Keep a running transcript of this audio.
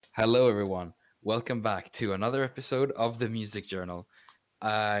Hello, everyone. Welcome back to another episode of the Music Journal.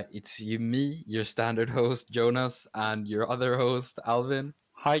 Me, your standard host, Jonas, and your other host, Alvin.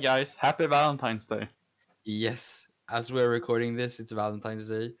 Hi guys, happy Valentine's Day. Yes, as we're recording this, it's Valentine's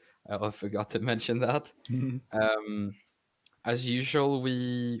Day. I forgot to mention that. Um, as usual,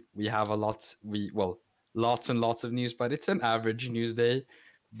 we have lots and lots of news, but it's an average news day.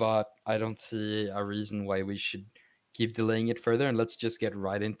 But I don't see a reason why we should keep delaying it further, and let's just get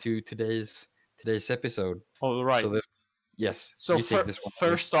right into today's episode. All right. So yes, So you take this one, please.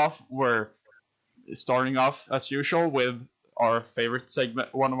 first off, we're starting off as usual with our favorite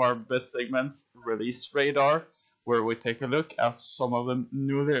segment, one of our best segments, Release Radar, where we take a look at some of the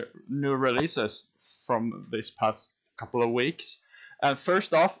new releases from this past couple of weeks. And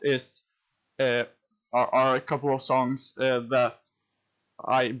first off is are a couple of songs that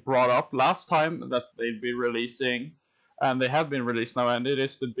I brought up last time that they'd be releasing, and they have been released now, and it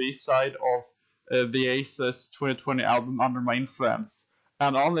is the B-side of the Ace's 2020 album Under My Influence.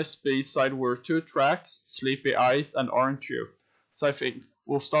 And on this B-side were two tracks, Sleepy Eyes and Aren't You. So I think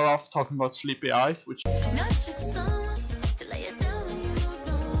we'll start off talking about Sleepy Eyes, which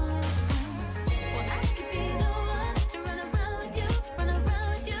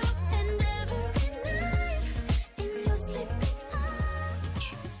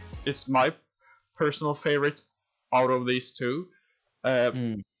is my personal favorite out of these two.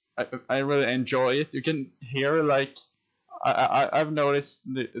 I really enjoy it. You can hear like I've noticed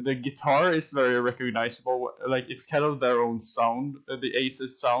the guitar is very recognizable. Like it's kind of their own sound, the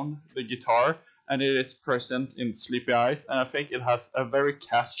Aces sound, the guitar, and it is present in Sleepy Eyes. And I think it has a very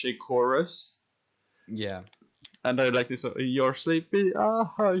catchy chorus. Yeah. And I like this. Your sleepy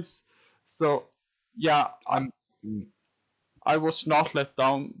eyes. So yeah, I was not let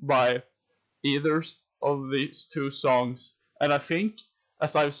down by either of these two songs, and I think,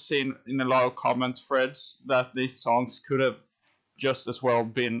 as I've seen in a lot of comment threads, that these songs could have just as well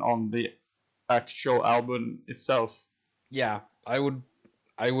been on the actual album itself. Yeah, I would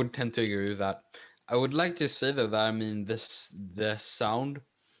tend to agree with that. I would like to say that the sound,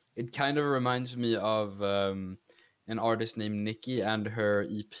 it kind of reminds me of an artist named Nikki and her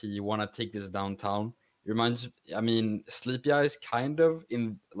EP Wanna Take This Downtown. It reminds Sleepy Eyes kind of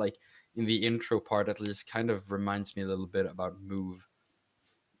in the intro part at least kind of reminds me a little bit about Move.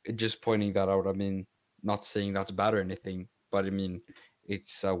 Just pointing that out. Not saying that's bad or anything, but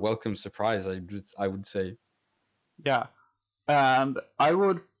it's a welcome surprise. I would say. Yeah, and I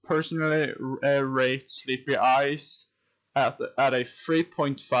would personally rate Sleepy Eyes at a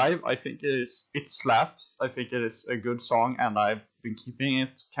 3.5. I think it slaps. I think it is a good song, and I've been keeping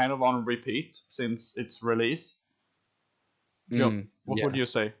it kind of on repeat since its release. Joe, what Yeah. would you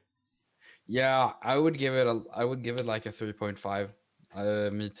say? Yeah, I would give it like a 3.5.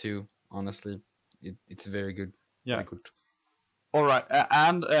 Me too, honestly. It's very good. Yeah. Very good. All right,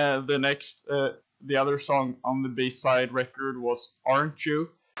 and the next, the other song on the B-side record was "Aren't You."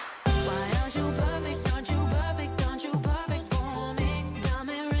 Why aren't you perfect? Aren't you perfect? Aren't you perfect for me?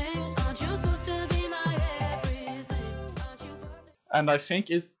 Diamond ring, aren't you supposed to be my everything? Aren't you perfect? And I think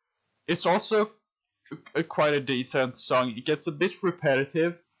it's also quite a decent song. It gets a bit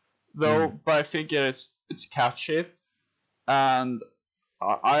repetitive, though, but I think it's catchy, and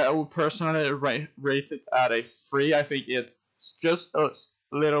I would personally rate it at a 3. I think it's just a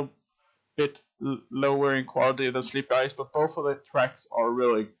little bit lower in quality than Sleepy Eyes, but both of the tracks are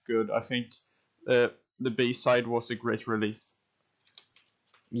really good. I think the B-side was a great release.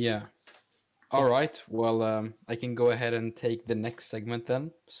 Yeah. All right. Well, I can go ahead and take the next segment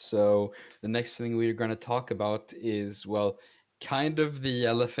then. So the next thing we're going to talk about is, well, kind of the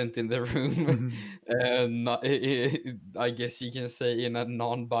elephant in the room, and I guess you can say in a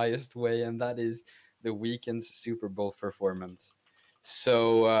non-biased way, and that is the Weeknd's Super Bowl performance.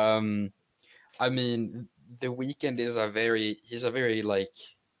 So, the Weeknd is he's a very like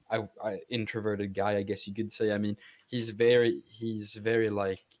introverted guy, I guess you could say. He's very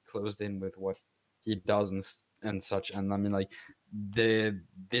like closed in with what he does and such. And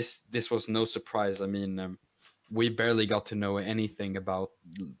this was no surprise. We barely got to know anything about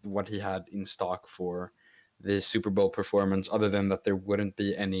what he had in stock for the Super Bowl performance, other than that there wouldn't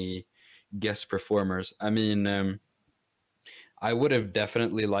be any guest performers. I would have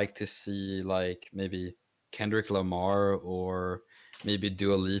definitely liked to see like maybe Kendrick Lamar or maybe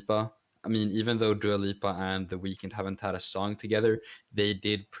Dua Lipa. Even though Dua Lipa and The Weeknd haven't had a song together, they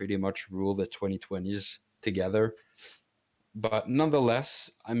did pretty much rule the 2020s together. But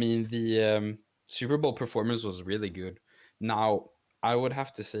nonetheless, the Super Bowl performance was really good. Now, I would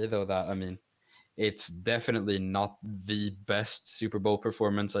have to say though that It's definitely not the best Super Bowl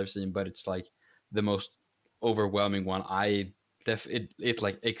performance I've seen, but it's like the most overwhelming one. It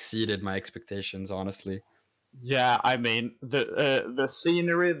like exceeded my expectations, honestly. Yeah, I mean the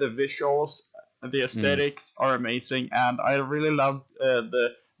scenery, the visuals, the Mm. aesthetics are amazing, and I really loved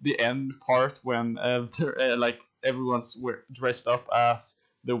the end part when like everyone's dressed up as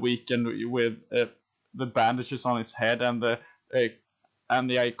the Weeknd with the bandages on his head uh, and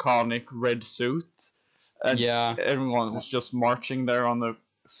the iconic red suit, and Yeah, everyone was just marching there on the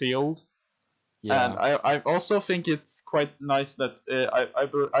field. And yeah, I also think it's quite nice that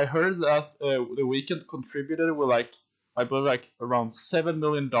I heard that the Weekend contributed with like I believe like around $7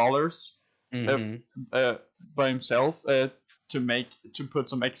 million uh, hmm, uh, by himself to put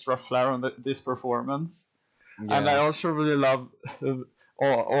some extra flair on this performance. And I yeah, also really love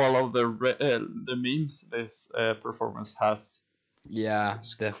all of the memes this performance has yeah,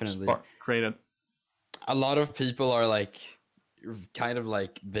 definitely. created. A lot of people are like, kind of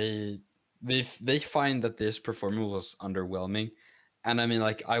like they find that this performance was underwhelming, and I mean,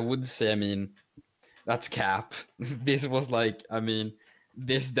 like, I would say, I mean, that's cap. This was like, I mean,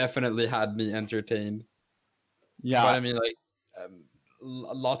 this definitely had me entertained. But Yeah, I mean, like,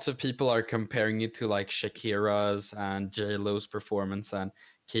 lots of people are comparing it to like Shakira's and J Lo's performance and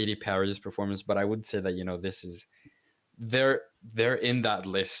Katy Perry's performance. But I would say that, this is they're in that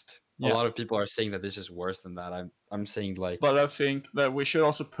list. A yeah. lot of people are saying that this is worse than that. I'm saying like, But I think that we should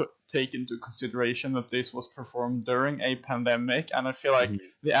also take into consideration that this was performed during a pandemic, and I feel like mhm,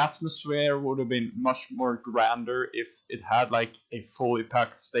 the atmosphere would have been much more grander if it had like a fully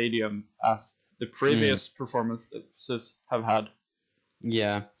packed stadium as the mm, previous performances have had.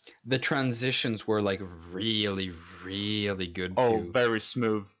 yeah, the transitions were like really, really good Oh, too. very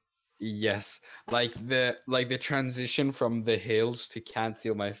smooth. Yes, like the transition from the hills to Can't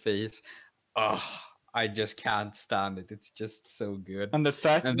Feel My Face. Ugh, I just can't stand it. It's just so good. And the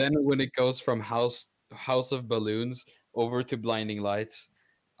fact, And then when it goes from House of Balloons over to Blinding Lights,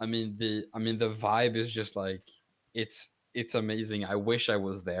 I mean the vibe is just like, it's amazing. I wish I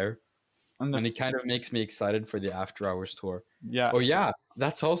was there. and the And it kind of makes me excited for the After Hours tour. yeah, Oh yeah,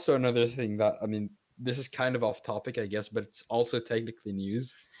 that's also another thing that, I mean, this is kind of off topic, I guess, but it's also technically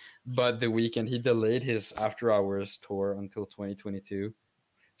news. But the weekend he delayed his After Hours tour until 2022.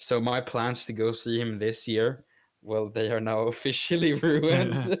 So my plans to go see him this year, well, they are now officially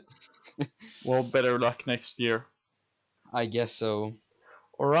ruined. well, better luck next year. I guess so.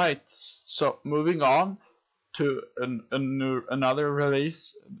 All right, so moving on to another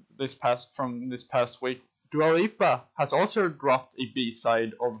release this past week. Dua Lipa has also dropped a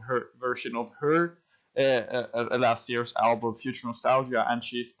B-side of her version of her last year's album Future Nostalgia, and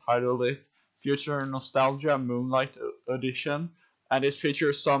she's titled it Future Nostalgia Moonlight Edition. And it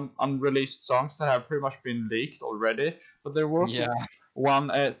features some unreleased songs that have pretty much been leaked already. But there was Yeah.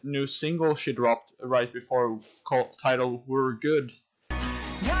 one new single she dropped right before titled We're Good.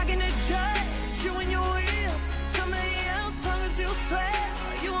 Not gonna judge you when you will. Somebody else, long as you swear.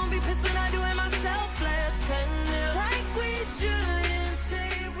 You won't be pissed when I do it myself. Let's end it like we should and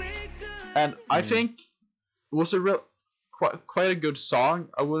say we're good. And I Mm. think it was a real quite a good song.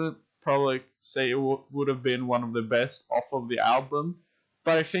 I wouldn't probably say it would have been one of the best off of the album,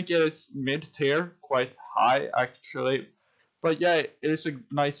 but I think it is mid tier, quite high actually. But yeah, it is a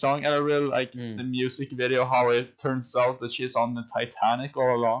nice song, and I really like Mm. the music video. How it turns out that she's on the Titanic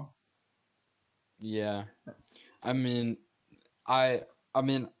all along. Yeah. I mean, I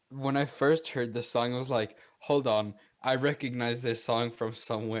mean, when I first heard the song, I was like, hold on, I recognize this song from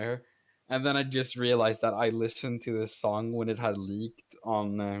somewhere. And then I just realized that I listened to this song when it had leaked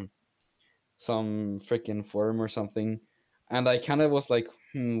on some freaking forum or something. And I kind of was like,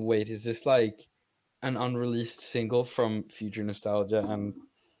 wait, is this like an unreleased single from Future Nostalgia? And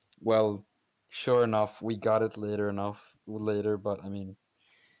well, sure enough, we got it later, but I mean,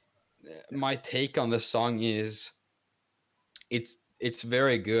 my take on the song is it's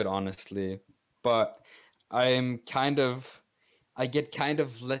very good, honestly, but I'm kind of I get kind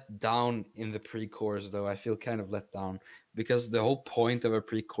of let down in the pre-chorus, though. I feel kind of let down because the whole point of a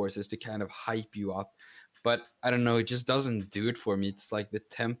pre-chorus is to kind of hype you up, but I don't know, it just doesn't do it for me. It's like the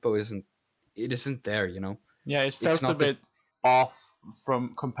tempo isn't there. Yeah, it It's felt a not the bit off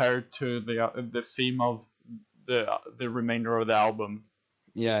from compared to the theme of the remainder of the album.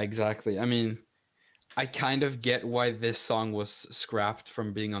 Yeah, exactly. I mean, I kind of get why this song was scrapped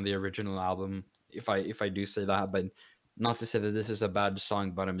from being on the original album, if I do say that, but not to say that this is a bad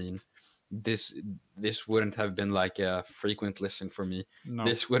song, but I mean, this this wouldn't have been like a frequent listen for me. No.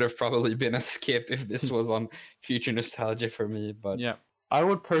 This would have probably been a skip if this was on Future Nostalgia for me, but Yeah. I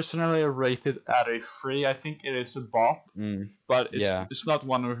would personally rate it at a 3. I think it is a bop, but it's not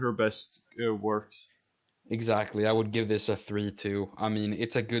one of her best works. Exactly. I would give this a 3 too. I mean,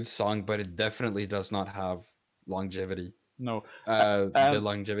 it's a good song, but it definitely does not have longevity. No. The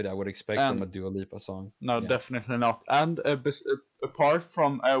longevity I would expect from a Dua Lipa song. No, definitely not. And apart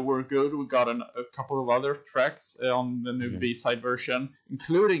from We're Good, we got a couple of other tracks on the new B-side version,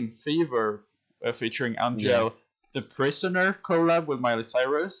 including Fever featuring Angel, The Prisoner collab with Miley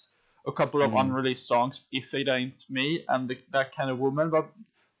Cyrus, a couple of unreleased songs, If It Ain't Me and That Kind of Woman, but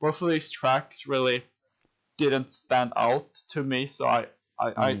both of these tracks really didn't stand out to me, so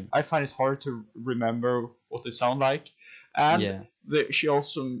I find it hard to remember what they sound like. And they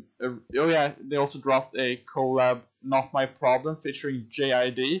also dropped a collab, Not My Problem, featuring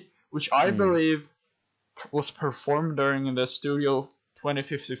JID, which I believe was performed during the Studio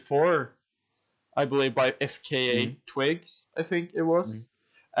 2054, I believe, by FKA Twigs, I think it was.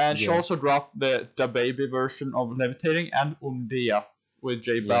 And she also dropped the Baby version of Levitating and Un Dia with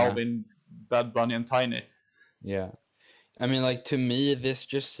J Balvin, Bad Bunny, and Tiny. Yeah. I mean, like, to me, this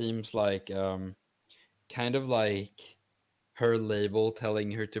just seems like kind of like her label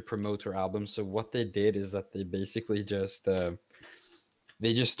telling her to promote her album. So what they did is that they basically just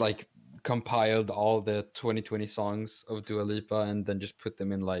like compiled all the 2020 songs of Dua Lipa and then just put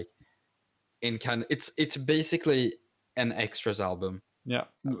them in like it's basically an extras album. Yeah.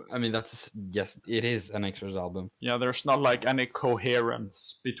 I mean, it is an extras album. Yeah, there's not like any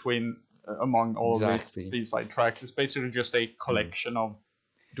coherence among all of these like tracks. It's basically just a collection of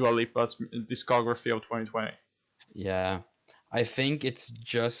Dua Lipa's discography of 2020. Yeah. I think it's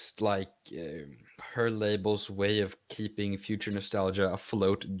just like her label's way of keeping future nostalgia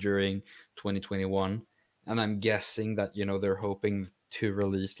afloat during 2021. And I'm guessing that, they're hoping to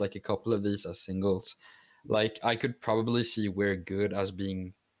release like a couple of these as singles. Like, I could probably see We're Good as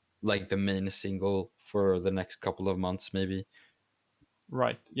being like the main single for the next couple of months, maybe.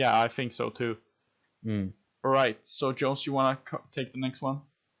 Right. Yeah, I think so too. All right. So, Jones, you want to take the next one?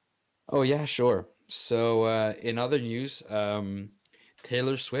 Oh, yeah, sure. So, in other news,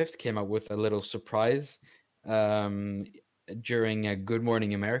 Taylor Swift came out with a little surprise during Good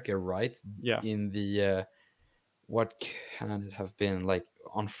Morning America, right? Yeah. In the, what can it have been? Like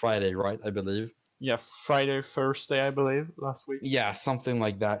on Friday, right? I believe. Yeah, Friday, Thursday, I believe, last week. Yeah, something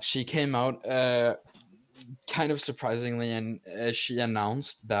like that. She came out kind of surprisingly, and she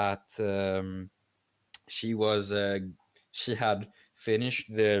announced that she had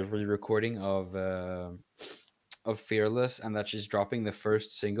finished the re-recording of Fearless, and that she's dropping the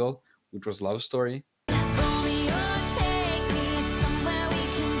first single, which was Love Story.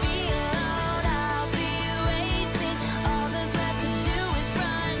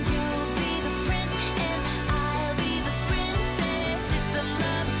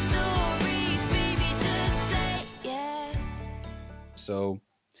 So,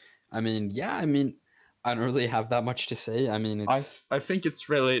 I mean, I don't really have that much to say. I mean, I think it's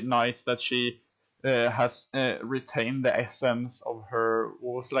really nice that she has retained the essence of her,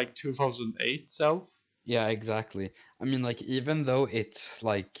 what was like 2008 self. Yeah, exactly. I mean, like, even though it's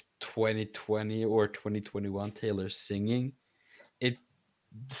like 2020 or 2021 Taylor singing, it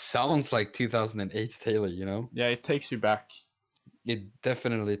sounds like 2008 Taylor, Yeah, it takes you back. It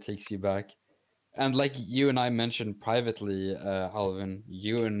definitely takes you back. And like you and I mentioned privately, Alvin,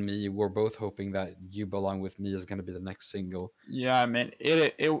 you and me were both hoping that You Belong With Me is going to be the next single. Yeah, I mean,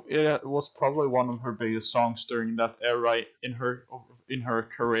 it was probably one of her biggest songs during that era in her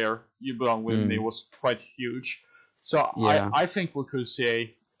career. You Belong With Me was quite huge. So yeah. I think we could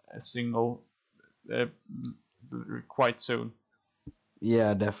see a single quite soon.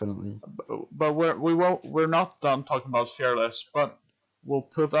 Yeah, definitely. But we're not done talking about Fearless, but we'll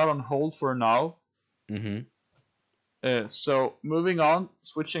put that on hold for now. So moving on,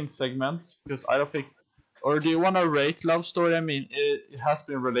 switching segments, because I don't think, or do you want to rate Love Story? I mean, it has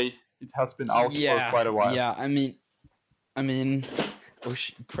been released, it has been out for quite a while. Yeah, I mean, oh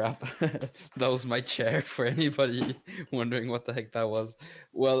crap, that was my chair for anybody wondering what the heck that was.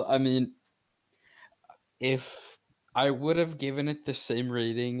 Well, I mean, if I would have given it the same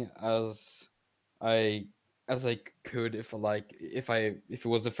rating as I could if it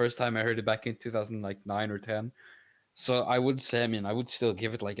was the first time I heard it back in 2009 or 10. So I would say, I mean, I would still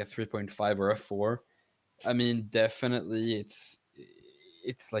give it like a 3.5 or a 4. I mean, definitely it's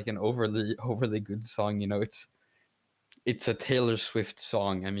like an overly good song, it's a Taylor Swift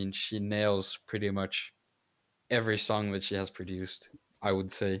song. I mean, she nails pretty much every song that she has produced, I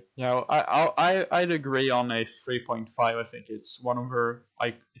would say. Yeah, I'd agree on a 3.5. I think it's one of her,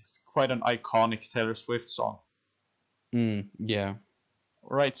 it's quite an iconic Taylor Swift song. Yeah.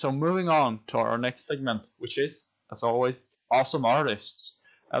 Right, so moving on to our next segment, which is, as always, awesome artists.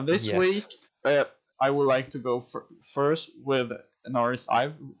 And this Yes. week, I would like to go first with an artist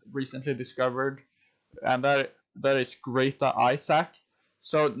I've recently discovered, and that is Greta Isaac.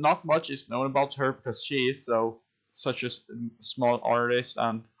 So not much is known about her because she is such a small artist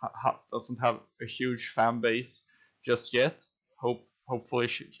and doesn't have a huge fan base just yet. Hopefully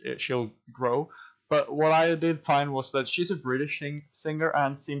she'll grow. But what I did find was that she's a British singer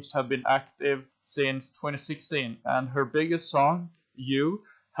and seems to have been active since 2016. And her biggest song, "You,"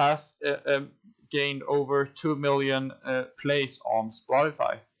 has gained over 2 million plays on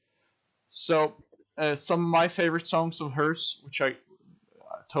Spotify. So some of my favorite songs of hers, which I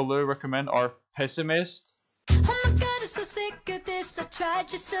totally recommend, are "Pessimist." Oh my god, I'm so sick of this. I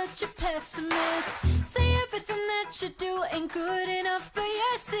tried, you're such a pessimist. Say everything that you do ain't good enough, but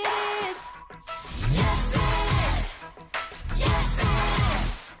yes it is. Yes it is. Yes it is.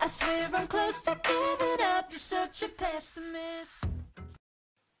 I swear I'm close to giving up. You're such a pessimist.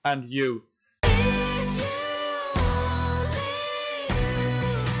 And "You." If you only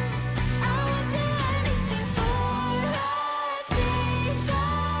knew, I would do anything for a taste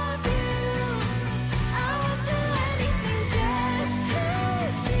of you. I would do anything just to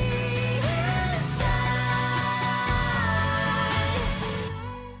see inside.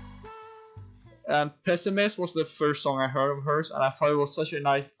 And "Pessimist" was the first song I heard of hers, and I thought it was such a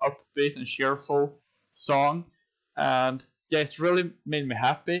nice, upbeat, and cheerful song. And yeah, it's really made me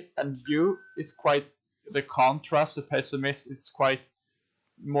happy. And "You" is quite the contrast to "Pessimist." It's quite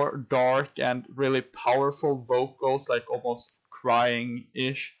more dark and really powerful vocals, like almost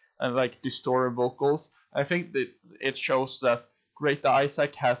crying-ish, and like distorted vocals. I think that it shows that Greta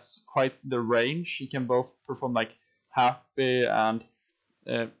Isaac has quite the range. She can both perform like happy and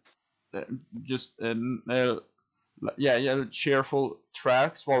just cheerful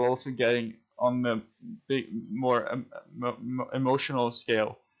tracks, while also getting on the big more emotional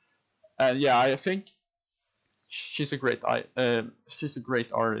scale. And yeah, I think she's a great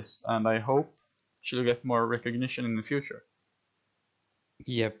artist, and I hope she'll get more recognition in the future.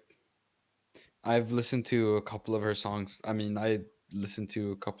 Yep. I've listened to a couple of her songs. I mean, I listened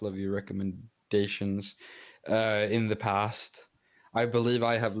to a couple of your recommendations in the past. I believe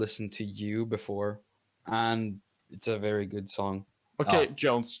I have listened to "You" before, and it's a very good song. Okay,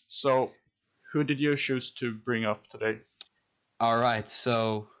 Jones, so who did you choose to bring up today? All right,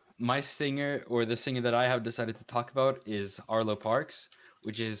 so my singer, or the singer that I have decided to talk about, is Arlo Parks,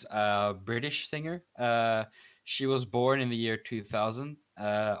 which is a British singer. She was born in the year 2000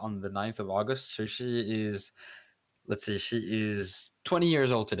 on the 9th of August. So she is 20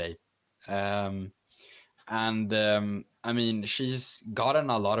 years old today. I mean, she's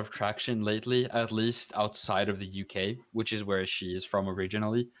gotten a lot of traction lately, at least outside of the UK, which is where she is from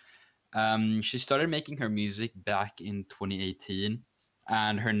originally. She started making her music back in 2018,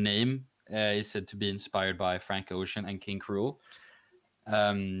 and her name is said to be inspired by Frank Ocean and King Cruel.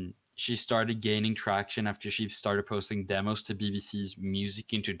 She started gaining traction after she started posting demos to BBC's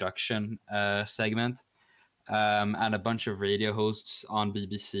music introduction segment. And a bunch of radio hosts on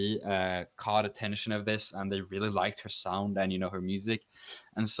BBC caught attention of this, and they really liked her sound and her music,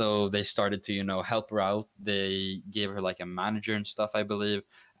 and so they started to help her out. They gave her like a manager and stuff, I believe,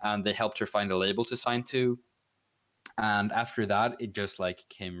 and they helped her find a label to sign to. And after that, it just like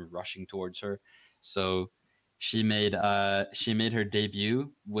came rushing towards her. So she made her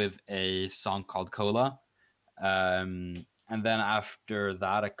debut with a song called Cola. And then after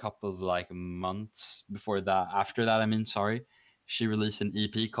that, a couple of like months after that, she released an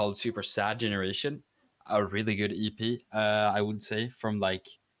EP called Super Sad Generation, a really good EP, I would say, from like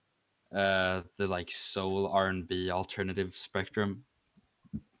the like soul R&B alternative spectrum.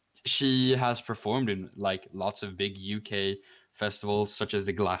 She has performed in like lots of big UK festivals, such as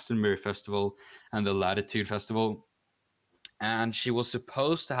the Glastonbury Festival and the Latitude Festival, and she was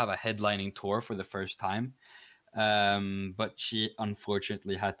supposed to have a headlining tour for the first time. But she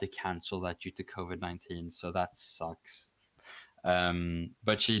unfortunately had to cancel that due to COVID-19, so that sucks.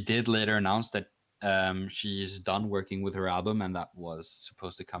 But she did later announce that she's done working with her album, and that was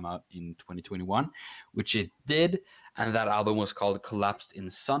supposed to come out in 2021, which it did, and that album was called Collapsed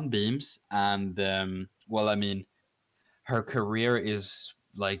in Sunbeams. And her career is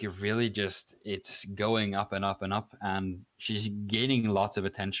like really just, it's going up and up and up, and she's gaining lots of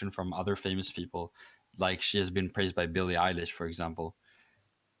attention from other famous people. Like, she has been praised by Billie Eilish, for example.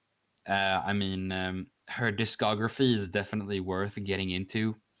 Her discography is definitely worth getting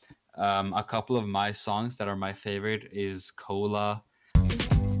into. A couple of my songs that are my favorite is Cola.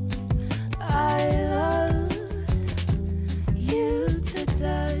 I loved you to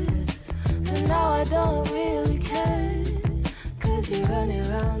does. But now I don't really care, 'cause you're running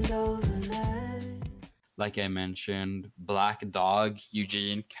around over there. Like I mentioned, Black Dog,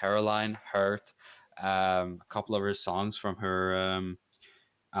 Eugene, Caroline, Hurt, a couple of her songs from her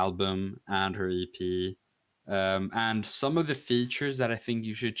album and her EP. And some of the features that I think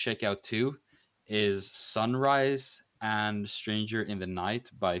you should check out too is Sunrise and Stranger in the Night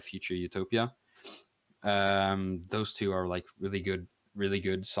by Future Utopia. Those two are like really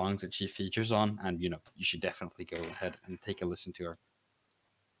good songs that she features on, and you should definitely go ahead and take a listen to her.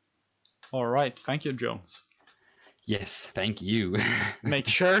 All right, thank you, Jones. Yes, thank you. Make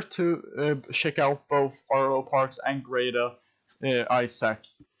sure to check out both Arlo Parks and Greta Isaac,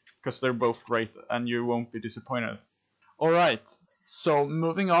 because they're both great and you won't be disappointed. All right, so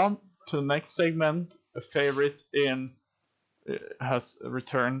moving on to the next segment, a favorite has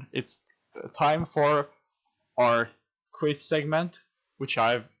returned. It's time for our quiz segment, which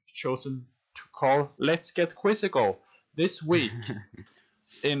I've chosen to call Let's Get Quizzical. This week,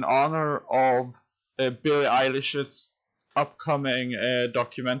 in honor of Billie Eilish's upcoming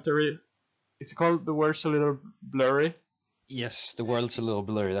documentary, is it called The World's a Little Blurry? Yes, The World's a Little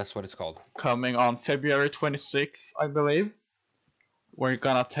Blurry, that's what it's called. Coming on February 26th, I believe. We're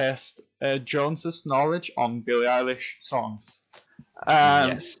gonna test Jones's knowledge on Billie Eilish songs.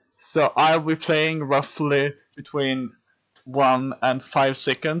 Yes. So I'll be playing roughly between 1 and 5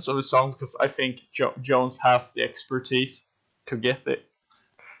 seconds of a song, because I think Jones has the expertise to get it,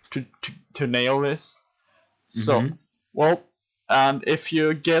 to nail this. So, well, and if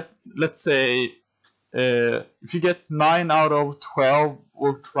you get, let's say, if you get 9 out of 12,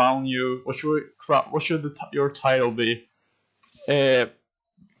 we'll crown you. What should your title be? The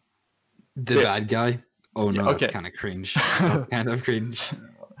bad guy. Oh no, okay. That's kind of cringe. That's kind of cringe.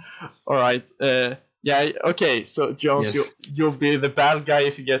 All right. Yeah. Okay. So Jones, Yes. you'll be the bad guy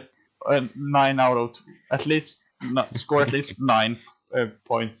if you get 9 out of score at least 9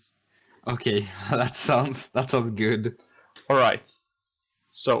 points. Okay, that sounds good. All right.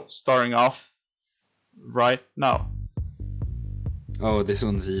 So starting off right now. Oh, this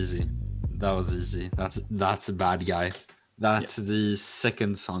one's easy. That was easy. That's a bad guy. That's the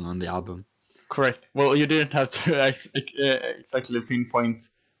second song on the album. Correct. Well, you didn't have to exactly pinpoint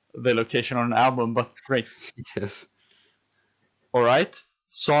the location on an album, but great. Yes. All right.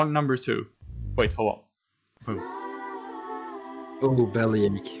 Song number 2. Wait, hold on. Boom. Oh,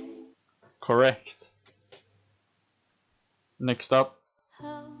 Bellyache. Correct. Next up.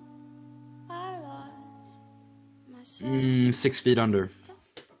 How I lost myself. 6 Feet Under.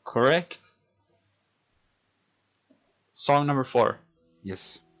 Correct. Song number 4.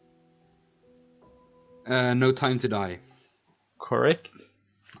 Yes. No Time to Die. Correct.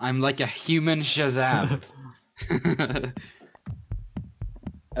 I'm like a human Shazam.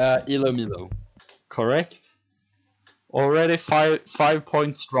 Ilo Milo. Correct. Already 5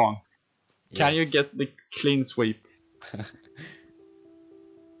 points strong. Can you Yes. get the clean sweep?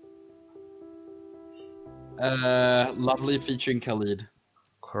 Lovely featuring Khalid.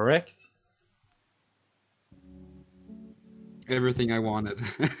 Correct. Everything I wanted.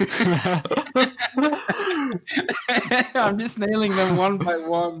 I'm just nailing them one by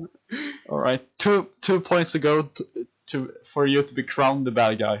one. All right. 2 points to go for you to be crowned the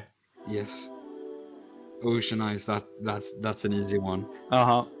bad guy. Yes. Ocean Eyes. That's an easy one.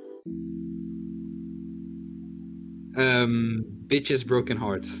 Uh-huh. Bitches Broken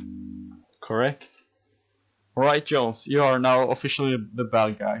Hearts. Correct. All right, Jones, you are now officially the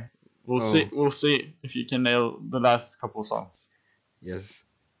bad guy. We'll see. We'll see if you can nail the last couple songs. Yes.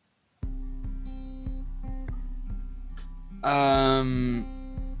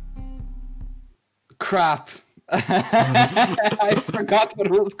 Crap. I forgot what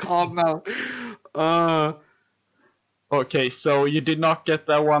it was called now. Okay, so you did not get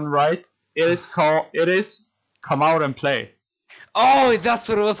that one right. It is Come Out and Play. Oh, that's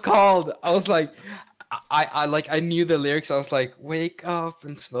what it was called. I was like, I knew the lyrics. I was like, wake up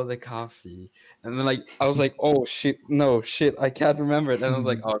and smell the coffee. And then I was like, oh shit, no shit, I can't remember it. And I was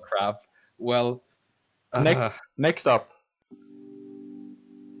like, oh crap. Well, Next up.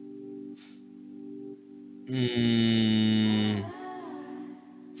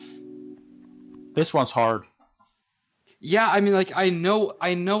 This one's hard. Yeah, I mean, I know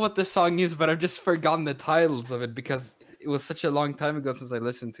what the song is, but I've just forgotten the titles of it because it was such a long time ago since I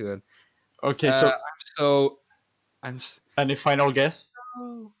listened to it. Okay, I'm any final guess?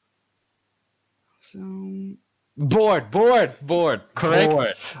 so bored. Correct. Bored.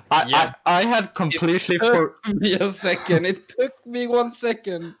 Yeah. I had completely me a second. It took me 1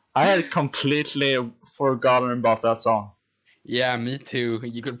 second. I had completely forgotten about that song. Yeah, me too.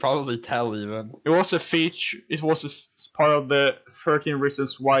 You could probably tell even. It was a feature. It was part of the 13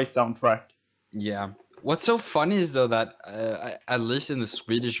 Reasons Why soundtrack. Yeah. What's so funny is though that at least in the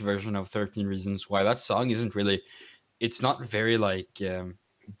Swedish version of 13 Reasons Why, that song isn't really. It's not very like.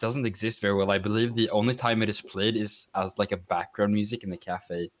 It doesn't exist very well. I believe the only time it is played is as like a background music in the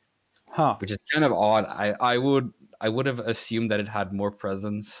cafe, Huh. which is kind of odd. I would have assumed that it had more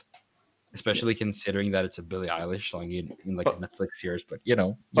presence, especially considering that it's a Billie Eilish song in like a Netflix series. But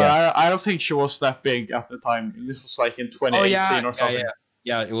But yeah. I don't think she was that big at the time. This was like in 2018 Oh yeah, or something.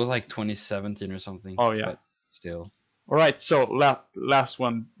 yeah. It was like 2017 or something. Oh yeah. But still, All right. So last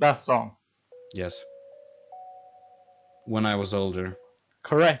one. Last song. yes. When I was older.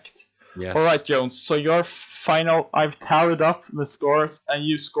 Correct. Yes. All right, Jones. So your final. I've tallied up the scores, and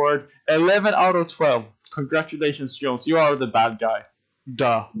you scored 11 out of 12. Congratulations, Jones. You are the bad guy.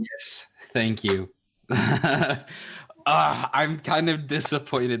 Duh. Yes. Thank you. I'm kind of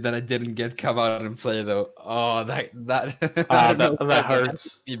disappointed that I didn't get come out and play though. Oh, that that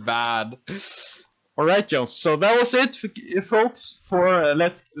hurts. Be bad. All right, Jones. So that was it, folks, for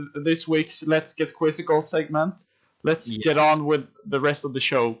this week's Let's Get Quizzical segment. Let's get on with the rest of the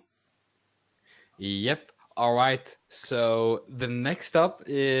show. Yep. All right. So the next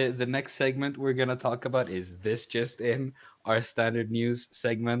segment we're gonna talk about is This Just In, our standard news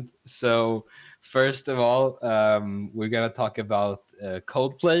segment. So first of all, we're gonna talk about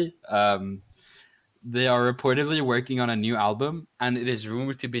Coldplay. They are reportedly working on a new album, and it is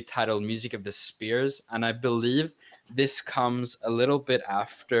rumored to be titled Music of the Spheres. And I believe this comes a little bit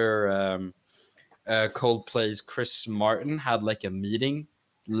after Coldplay's Chris Martin had like a meeting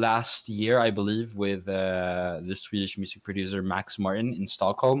last year, I believe, with the Swedish music producer Max Martin in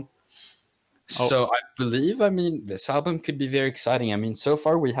Stockholm. Oh. So I believe, this album could be very exciting. So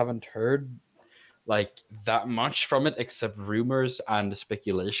far we haven't heard like that much from it except rumors and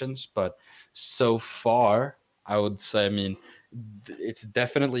speculations, but so far I would say, it's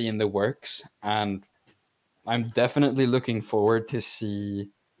definitely in the works, and I'm definitely looking forward to see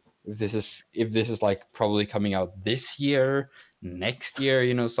if this is like probably coming out this year, next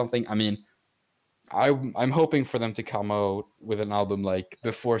year, something. I'm hoping for them to come out with an album like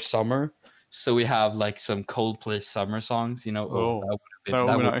before summer, so we have like some Coldplay summer songs. that that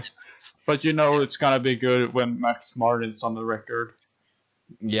would be nice. But it's gonna be good when Max Martin's on the record.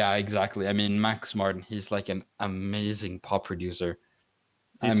 Yeah, exactly. Max Martin, he's like an amazing pop producer.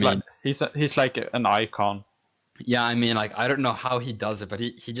 He's like an icon. Yeah, I don't know how he does it, but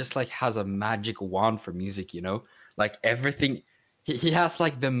he just like has a magic wand for music, Like everything, he has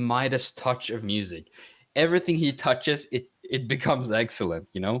like the Midas touch of music. Everything he touches, it becomes excellent,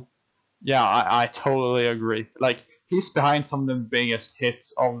 Yeah, I totally agree. Like, he's behind some of the biggest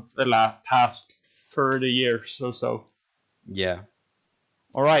hits of the past 30 years or so. Yeah.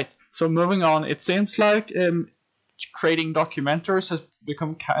 All right, so moving on, it seems like creating documentaries has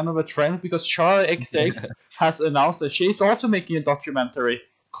become kind of a trend because Charli XX has announced that she's also making a documentary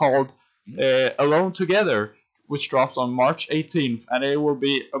called Alone Together, which drops on March 18th, and it will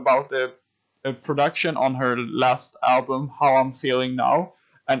be about the production on her last album, How I'm Feeling Now,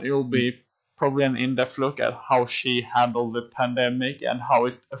 and it will be probably an in-depth look at how she handled the pandemic and how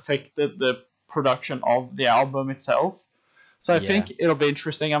it affected the production of the album itself. So I think it'll be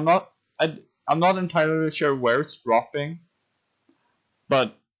interesting. I'm not entirely sure where it's dropping,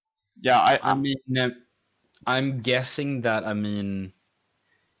 but yeah, I'm guessing that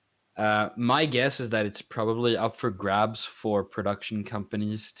my guess is that it's probably up for grabs for production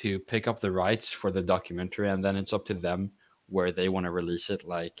companies to pick up the rights for the documentary, and then it's up to them where they want to release it.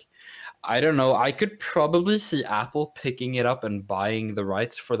 Like, I don't know. I could probably see Apple picking it up and buying the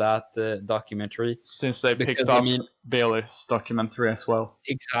rights for that documentary, since they picked up Bailey's documentary as well.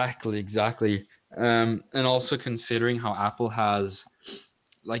 Exactly. And also considering how Apple has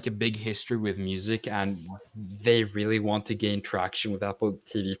like a big history with music, and they really want to gain traction with Apple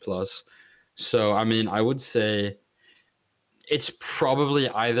TV Plus. So I would say it's probably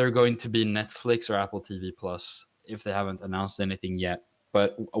either going to be Netflix or Apple TV Plus if they haven't announced anything yet.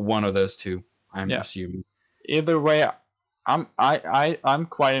 But one of those two, I'm assuming. Either way, I'm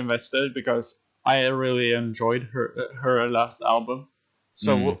quite invested because I really enjoyed her last album.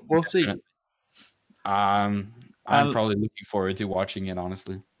 So we'll see. I'm probably looking forward to watching it,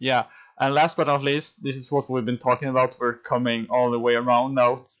 honestly. Yeah, and last but not least, this is what we've been talking about. We're coming all the way around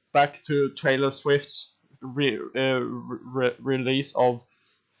now. Back to Taylor Swift's release of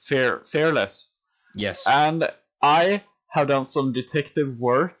Fearless. Yes. And I have done some detective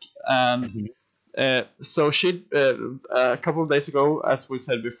work, and so she a couple of days ago, as we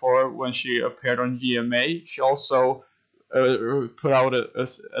said before, when she appeared on GMA, she also put out an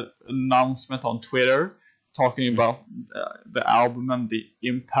announcement on Twitter talking about the album and the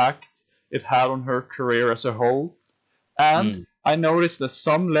impact it had on her career as a whole. And I noticed that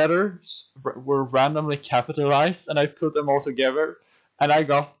some letters were randomly capitalized, and I put them all together, and I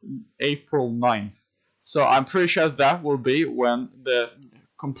got April 9th. So I'm pretty sure that will be when the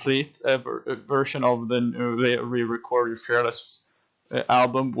complete version of the re-recorded Fearless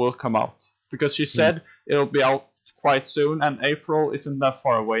album will come out. Because she said it'll be out quite soon, and April isn't that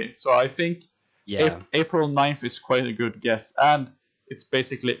far away. So I think April 9th is quite a good guess. And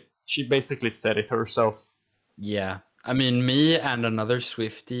she basically said it herself. Yeah. I mean, me and another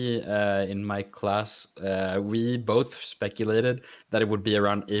Swiftie in my class, we both speculated that it would be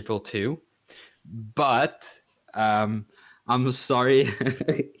around April 2. But I'm sorry.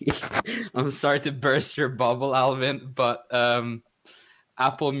 I'm sorry to burst your bubble, Alvin, but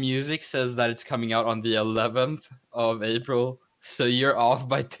Apple Music says that it's coming out on the 11th of April, so you're off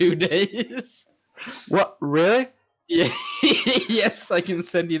by 2 days. What? Really? Yeah. Yes, I can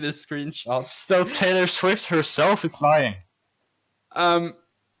send you the screenshot. So Taylor Swift herself is lying. I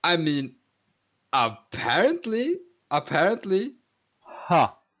mean, apparently.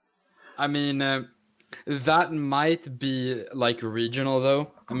 Huh. I mean, that might be like regional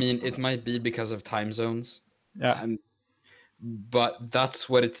though. I mean, it might be because of time zones. Yeah. But that's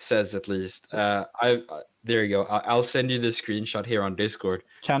what it says at least. There you go. I'll send you the screenshot here on Discord.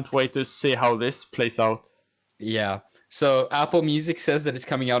 Can't wait to see how this plays out. Yeah. So Apple Music says that it's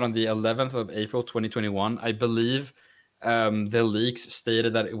coming out on the 11th of April 2021. I believe the leaks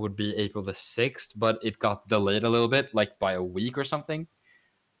stated that it would be April the 6th, but it got delayed a little bit, like by a week or something,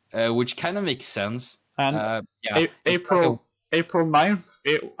 which kind of makes sense. And April 9th,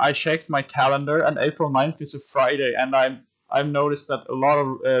 I checked my calendar, and April 9th is a Friday, and I've noticed that a lot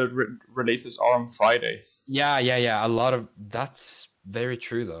of releases are on Fridays. Yeah. A lot of that's very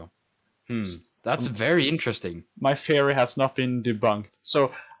true though. That's very interesting. My theory has not been debunked.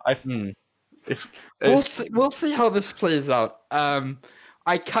 So we'll see how this plays out.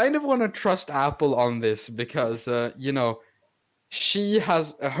 I kind of want to trust Apple on this because her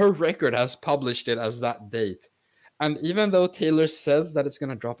record has published it as that date, and even though Taylor says that it's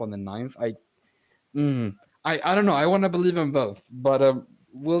gonna drop on the 9th, I don't know. I want to believe in both, but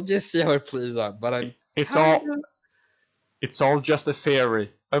we'll just see how it plays out. But it's all just a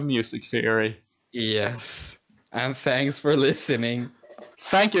theory, a music theory. Yes, and thanks for listening.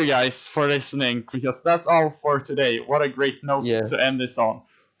 Thank you guys for listening, because that's all for today. What a great note to end this on.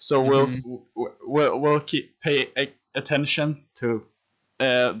 So we'll pay attention to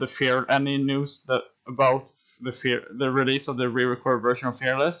any news about the release of the re-recorded version of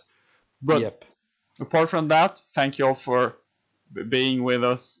Fearless. But apart from that, thank you all for being with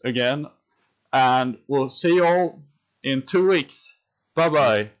us again, and we'll see you all in 2 weeks. Bye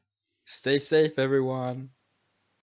bye. Stay safe, everyone.